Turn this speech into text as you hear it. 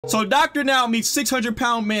So doctor now meets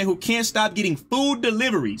 600-pound man who can't stop getting food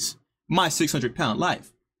deliveries. My 600-pound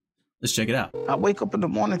life. Let's check it out. I wake up in the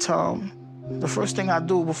morning time. The first thing I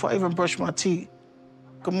do before I even brush my teeth.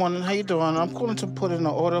 Good morning, how you doing? I'm calling to put in an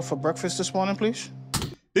order for breakfast this morning, please.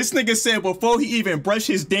 This nigga said before he even brushed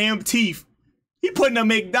his damn teeth, he put in a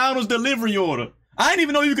McDonald's delivery order. I didn't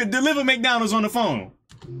even know you could deliver McDonald's on the phone.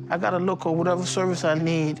 I gotta look at whatever service I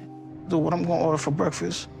need, do what I'm gonna order for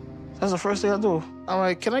breakfast. That's the first thing I do. All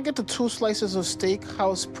right, can I get the 2 slices of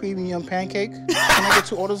steakhouse premium pancake? Can I get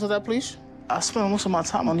 2 orders of that, please? I spend most of my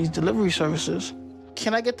time on these delivery services.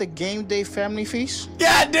 Can I get the game day family feast?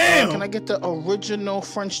 Goddamn! Can I get the original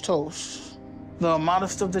French toast? The amount of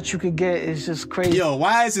stuff that you could get is just crazy. Yo,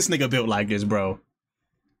 why is this nigga built like this, bro?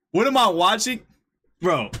 What am I watching?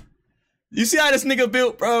 Bro, you see how this nigga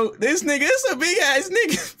built, bro? This nigga is a big ass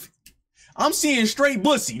nigga. I'm seeing straight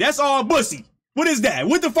bussy. That's all bussy. What is that?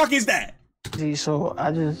 What the fuck is that? So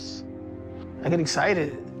I get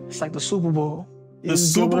excited. It's like the Super Bowl. The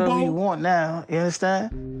Super whatever Bowl? you want now, you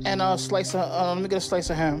understand? And a slice of, let me get a slice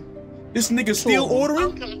of ham. This nigga still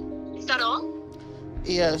ordering? Okay. Is that all?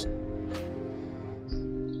 Yes.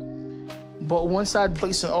 But once I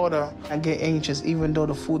place an order, I get anxious, even though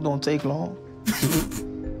the food don't take long.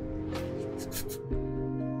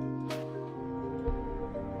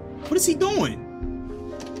 What is he doing?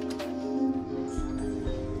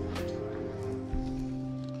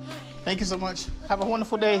 Thank you so much. Have a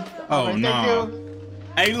wonderful day. Oh, right, no. Thank you.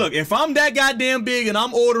 Hey, look, if I'm that goddamn big and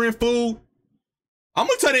I'm ordering food, I'm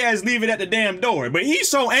gonna tell the ass leave it at the damn door. But he's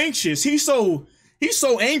so anxious. He's so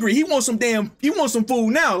angry. He wants some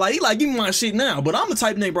food now. Like, he like, give me my shit now. But I'm the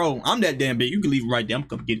type of nigga, bro, I'm that damn big. You can leave it right there. I'm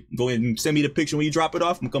gonna go ahead and send me the picture when you drop it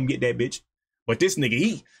off. I'm gonna come get that bitch. But this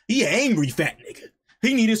nigga, he an angry fat nigga.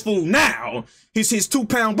 He need his food now. It's his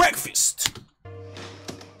 2-pound breakfast.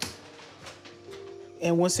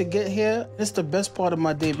 And once it get here, it's the best part of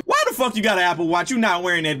my day. Why the fuck you got an Apple Watch? You not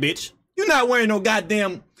wearing that bitch. You not wearing no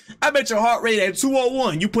goddamn... I bet your heart rate at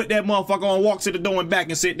 201. You put that motherfucker on, walk to the door and back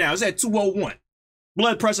and sit down. It's at 201.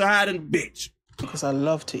 Blood pressure higher than a bitch. Because I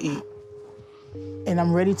love to eat. And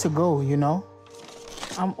I'm ready to go, you know?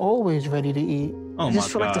 I'm always ready to eat. Oh I just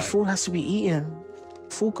my feel like the God. food has to be eaten.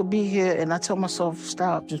 Food could be here, and I tell myself,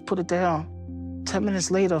 stop, just put it down. 10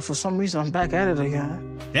 minutes later, for some reason, I'm back at it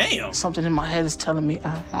again. Damn. Something in my head is telling me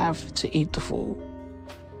I have to eat the food.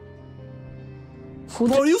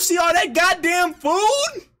 Bro, you see all that goddamn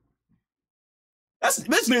food?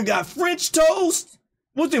 This nigga got French toast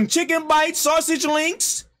with them chicken bites, sausage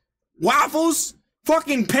links, waffles,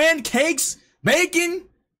 fucking pancakes, bacon.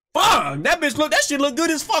 Fuck, that shit look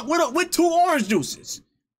good as fuck with 2 orange juices.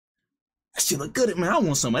 That shit look good, man. I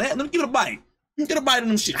want some of that. Let me give it a bite. Let me get a bite of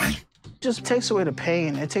them shit. It just takes away the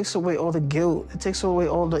pain. It takes away all the guilt. It takes away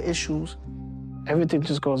all the issues. Everything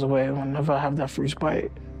just goes away whenever I have that first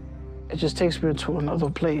bite. It just takes me to another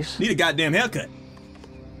place. Need a goddamn haircut.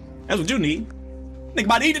 That's what you need. Nigga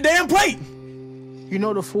about to eat the damn plate. You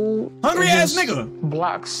know, the food... Hungry ass nigga.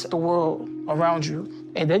 ...blocks the world around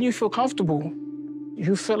you. And then you feel comfortable.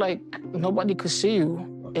 You feel like nobody could see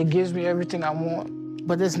you. It gives me everything I want.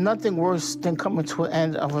 But there's nothing worse than coming to an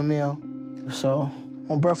end of a meal. So,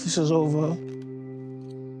 when breakfast is over,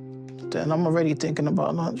 then I'm already thinking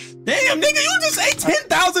about lunch. Damn, nigga, you just ate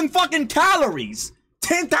 10,000 fucking calories.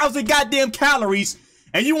 10,000 goddamn calories,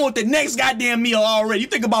 and you want the next goddamn meal already. You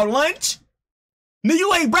think about lunch? Nigga,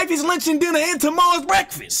 you ate breakfast, lunch, and dinner, and tomorrow's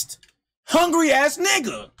breakfast. Hungry ass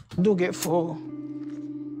nigga. I do get full,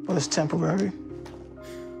 but it's temporary.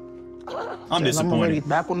 I'm disappointed. I'm already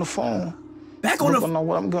back on the phone. Back on the phone? I don't know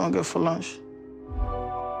what I'm gonna get for lunch.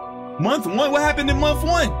 Month 1? What happened in month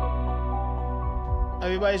 1?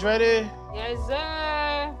 Everybody's ready? Yes,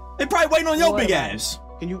 sir. They probably waiting on your big ass.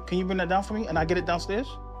 Can you bring that down for me and I get it downstairs?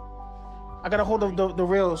 I gotta hold the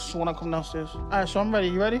rails when I come downstairs. All right, so I'm ready.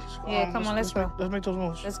 You ready? Yeah, come on, let's go. Let's make those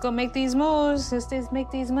moves. Let's go make these moves. Let's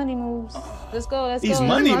make these money moves. Let's go, let's These go.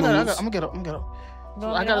 money moves? I'm gonna get up.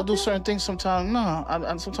 I gotta do certain things sometimes.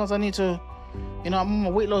 Sometimes I need to, I'm on my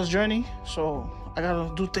weight loss journey, so I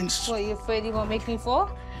gotta do things. What, you afraid you gonna make me fall?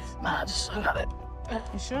 Nah, I got it.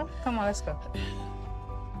 You sure? Come on, let's go.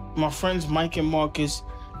 My friends Mike and Marcus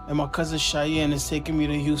and my cousin Cheyenne is taking me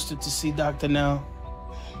to Houston to see Dr. Now.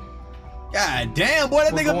 God damn, boy,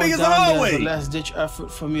 that nigga big as It's a always. last-ditch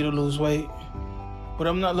effort for me to lose weight. But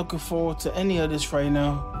I'm not looking forward to any of this right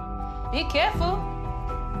now. Be careful.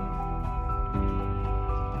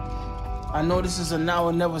 I know this is a now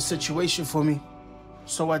or never situation for me,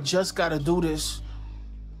 so I just gotta do this.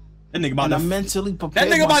 That nigga about and to I mentally prepare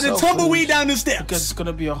That nigga about to myself for tumbleweed this down the steps. because it's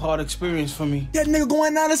gonna be a hard experience for me. That nigga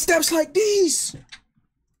going down the steps like these.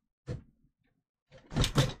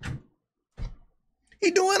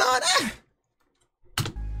 He doing all that.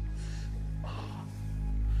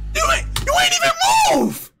 You ain't even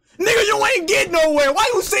move. Nigga, you ain't get nowhere. Why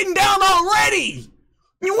you sitting down already?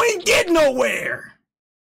 You ain't get nowhere.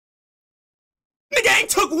 Nigga ain't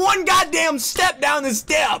took one goddamn step down the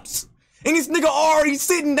steps. And this nigga already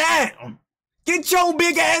sitting down. Get your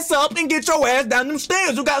big ass up and get your ass down them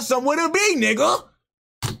stairs. You got somewhere to be, nigga.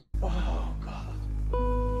 Oh,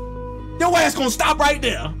 God. Your ass gonna stop right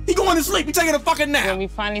there. He going to sleep. He taking a fucking nap. When we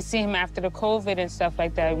finally see him after the COVID and stuff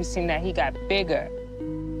like that, we seen that he got bigger.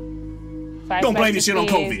 Don't blame this shit on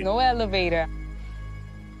COVID. No elevator.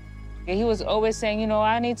 And he was always saying, you know,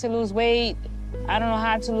 I need to lose weight. I don't know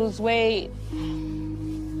how to lose weight.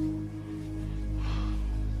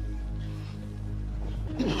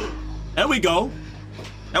 There we go.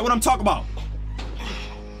 That's what I'm talking about.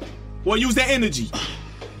 Well, use that energy.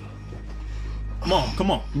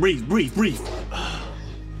 Come on. Breathe.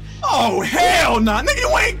 Oh, hell nah. Nigga,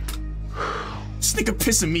 you ain't. This nigga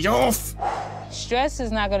pissing me off. Stress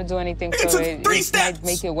is not gonna do anything Nigga for it. took 3 It steps. might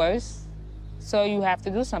make it worse. So you have to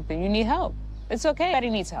do something. You need help. It's okay. Everybody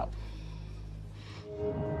needs help.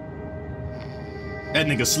 That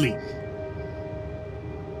nigga sleep.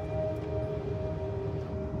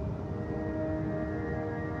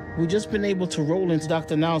 We just been able to roll into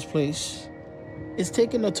Dr. Now's place. It's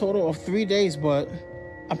taken a total of 3 days, but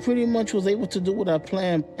I pretty much was able to do what I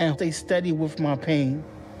planned and stay steady with my pain.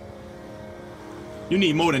 You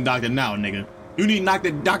need more than Dr. Now, nigga. You need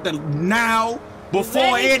Dr. Now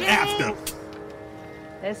before and after.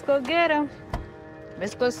 Let's go get him.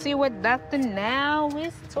 Let's go see what Dr. Now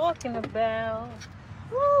is talking about.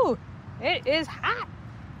 Woo! It is hot.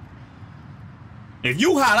 If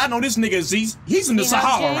you hot, I know this nigga, he's in the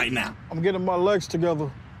Sahara Jay? right now. I'm getting my legs together.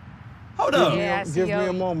 Hold up. Yeah, Give me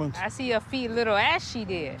a moment. I see your feet a little ashy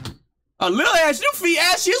there. A little ass, your feet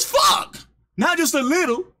ashy as fuck. Not just a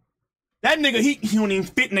little. That nigga, he don't even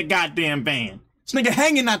fit in the goddamn van. This nigga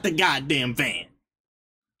hanging out the goddamn van.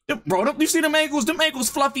 Bro, you see them ankles? Them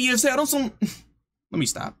ankles fluffy as hell. Let me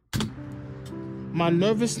stop. My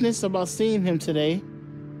nervousness about seeing him today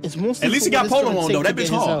is mostly At least he got polo on, though. That bitch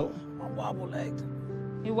hard. I'm wobble-legged.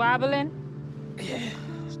 You wobbling? Yeah.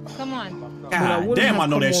 Come on. God damn, I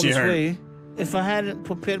know that shit hurt. If I hadn't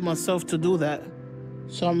prepared myself to do that.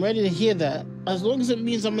 So I'm ready to hear that. As long as it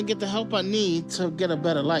means I'm gonna get the help I need to get a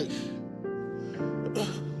better life.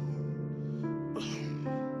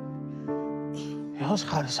 Yo, it's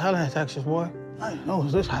hot as hell in Texas, boy. I didn't know it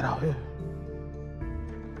was this hot out here.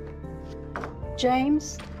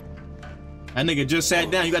 James, That nigga just sat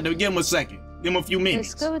down. You got to give him a second. Give him a few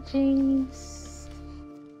minutes. Let's go, James.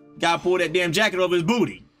 Gotta pull that damn jacket over his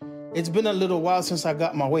booty. It's been a little while since I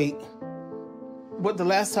got my weight. But the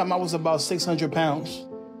last time I was about 600 pounds.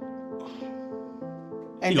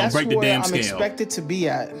 And gonna that's break the where damn I'm scale. expected to be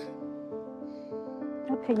at.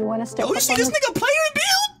 okay, you want to step Oh, you up see on this the- nigga player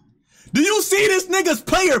build? Do you see this nigga's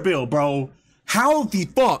player build, bro? How the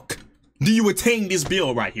fuck do you attain this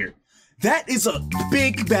build right here? That is a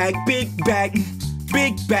big bag.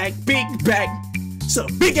 It's a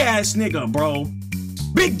big ass nigga, bro.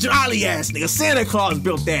 Big jolly ass nigga. Santa Claus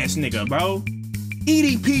built ass nigga, bro.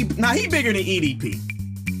 EDP, nah, he bigger than EDP.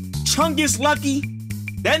 Chungus Lucky,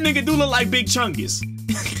 that nigga do look like Big Chungus.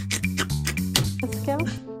 Let's go.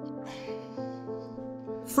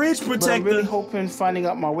 Fridge But I'm protector, really hoping finding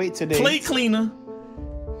out my weight today plate cleaner.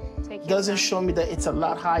 Take your doesn't time. show me that it's a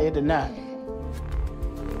lot higher than that.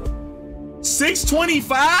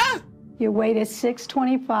 625? Your weight is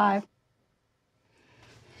 625.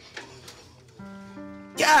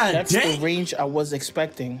 God That's dang. the range I was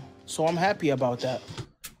expecting. So I'm happy about that.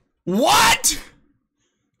 What?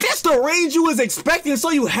 That's the range you was expecting, so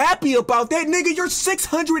you happy about that? Nigga, you're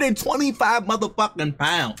 625 motherfucking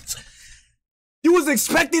pounds. You was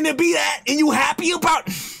expecting to be that, and you happy about...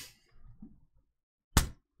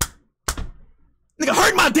 Nigga,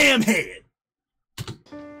 hurt my damn head.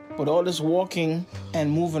 But all this walking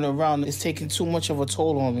and moving around is taking too much of a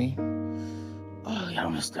toll on me. Oh, I don't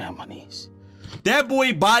understand my knees. That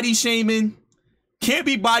boy body shaming can't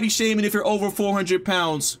be body shaming if you're over 400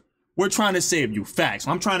 pounds. We're trying to save you. Facts.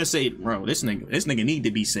 I'm trying to say, bro, this nigga need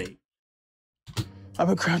to be saved. I've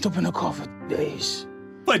been cramped up in the car for days.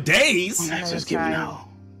 For days? My legs is giving out.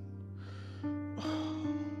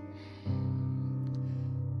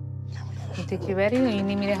 You think you're ready or you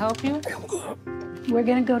need me to help you? We're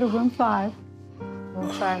going to go to room 5. Room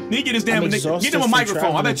 5. Need to get this damn I'm nigga. exhausted Get him a from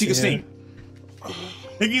microphone. I bet you can traveling sing.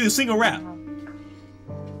 They can either sing or rap.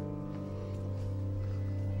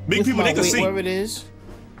 Big With people, my they can weight sing. where it is,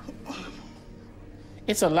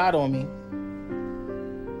 it's a lot on me.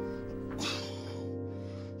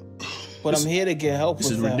 but I'm here to get help This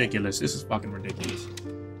with is that. ridiculous. This is fucking ridiculous.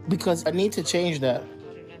 Because I need to change that.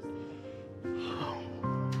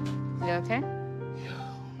 You okay?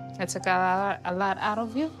 I took a lot out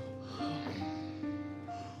of you.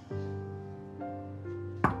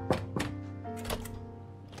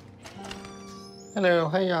 Hello,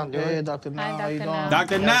 how y'all doing? Hey, Dr. Now, Hi, how you Dr. doing? Now.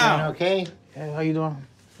 Dr. Y'all Now. doing okay? Hey, how you doing?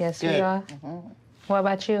 Yes, Good. we are. What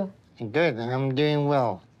about you? Good, I'm doing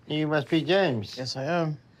well. You must be James. Yes, I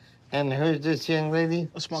am. And who's this young lady?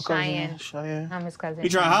 That's my Cheyenne. cousin, Cheyenne. I'm his cousin. You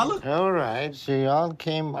trying to holler? All right, so y'all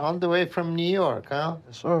came all the way from New York, huh?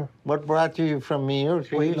 Yes, sir. What brought you from New York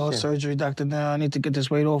to Weight loss Houston? surgery, Dr. Now. I need to get this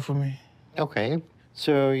weight off of me. Okay,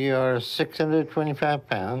 so you're 625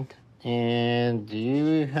 pounds, and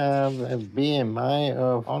you have a BMI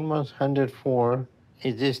of almost 104.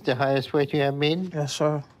 Is this the highest weight you have been? Yes,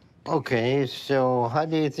 sir. Okay, so how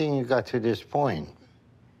do you think you got to this point?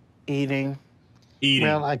 Eating. Eating.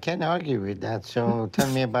 Well, I can't argue with that, so tell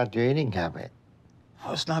me about your eating habit.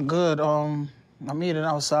 Oh, it's not good. I'm eating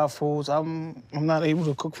outside foods. I'm not able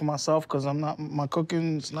to cook for myself because my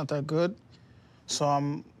cooking's not that good. So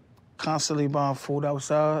I'm constantly buying food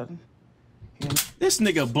outside. This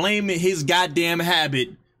nigga blaming his goddamn habit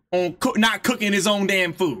on not cooking his own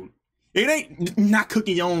damn food. It ain't not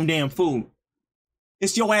cooking your own damn food.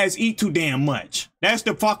 It's your ass eat too damn much. That's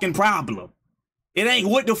the fucking problem. It ain't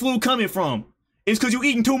what the food coming from. It's because you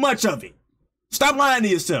eating too much of it. Stop lying to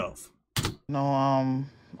yourself. You know,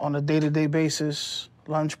 on a day-to-day basis,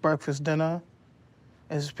 lunch, breakfast, dinner,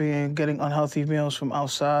 is getting unhealthy meals from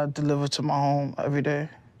outside delivered to my home every day.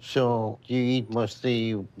 So you eat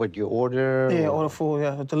mostly what you order? Yeah, or- order food,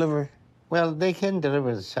 yeah, delivery. Well, they can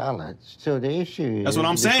deliver the salads. So the issue That's is what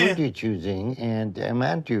I'm the saying. food you're choosing and the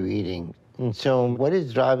amount you're eating. And so what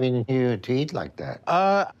is driving you to eat like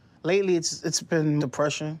that? Lately it's been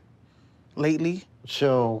depression. Lately,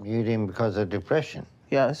 So you're eating because of depression.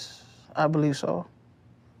 yes, I believe so.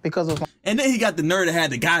 Because of And then he got the nerve to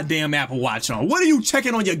have the goddamn Apple Watch on. What are you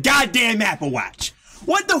checking on your goddamn Apple Watch?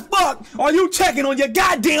 What the fuck are you checking on your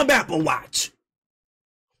goddamn Apple Watch?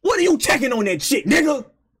 What are you checking on that shit, nigga?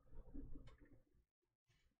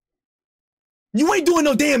 You ain't doing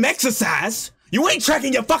no damn exercise. You ain't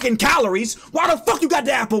tracking your fucking calories. Why the fuck you got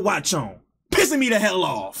the Apple Watch on? Pissing me the hell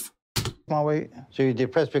off. my weight. So you're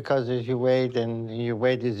depressed because of your weight, and your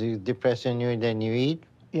weight is depressing you, and then you eat?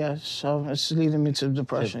 Yes, so it's leading me to So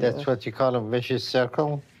depression. that's yeah. what you call a vicious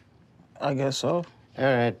circle? I guess so. All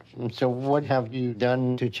right. So what have you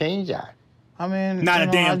done to change that? I mean, Not you a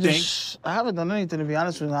know, damn thing. I haven't done anything, to be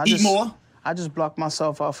honest with you. Eat more. I just blocked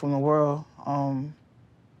myself out from the world.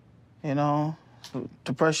 You know,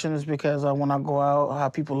 depression is because when I go out, how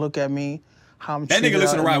people look at me, how I'm That nigga treated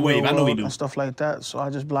listen out to in Right the Wave. real I know he world do. and stuff like that. So I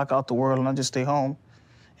just block out the world and I just stay home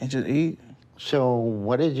and just eat. So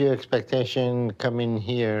what is your expectation coming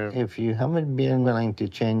here if you haven't been willing to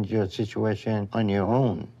change your situation on your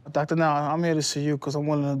own? Dr. Now, I'm here to see you because I'm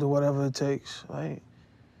willing to do whatever it takes. Like,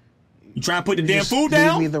 You trying to put the you damn just food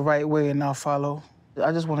lead me down? the right way and I'll follow.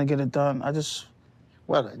 I just want to get it done.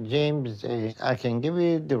 Well, James, I can give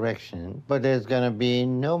you direction, but there's going to be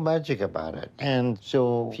no magic about it. And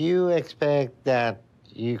so if you expect that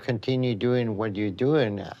you continue doing what you're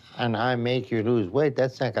doing and I make you lose weight,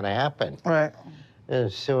 that's not going to happen. Right.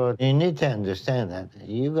 So you need to understand that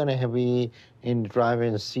you're going to be in the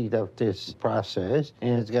driving seat of this process,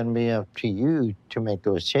 and it's going to be up to you to make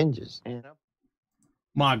those changes.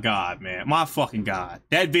 My God, man. My fucking God.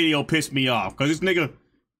 That video pissed me off. Because this nigga,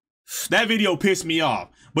 that video pissed me off.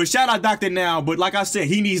 But shout out Dr. Now. But like I said,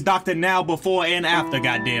 he needs Dr. Now before and after,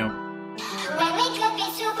 goddamn.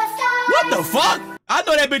 What the fuck? I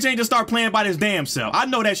know that bitch ain't just start playing by this damn self. I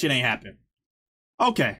know that shit ain't happen. Okay.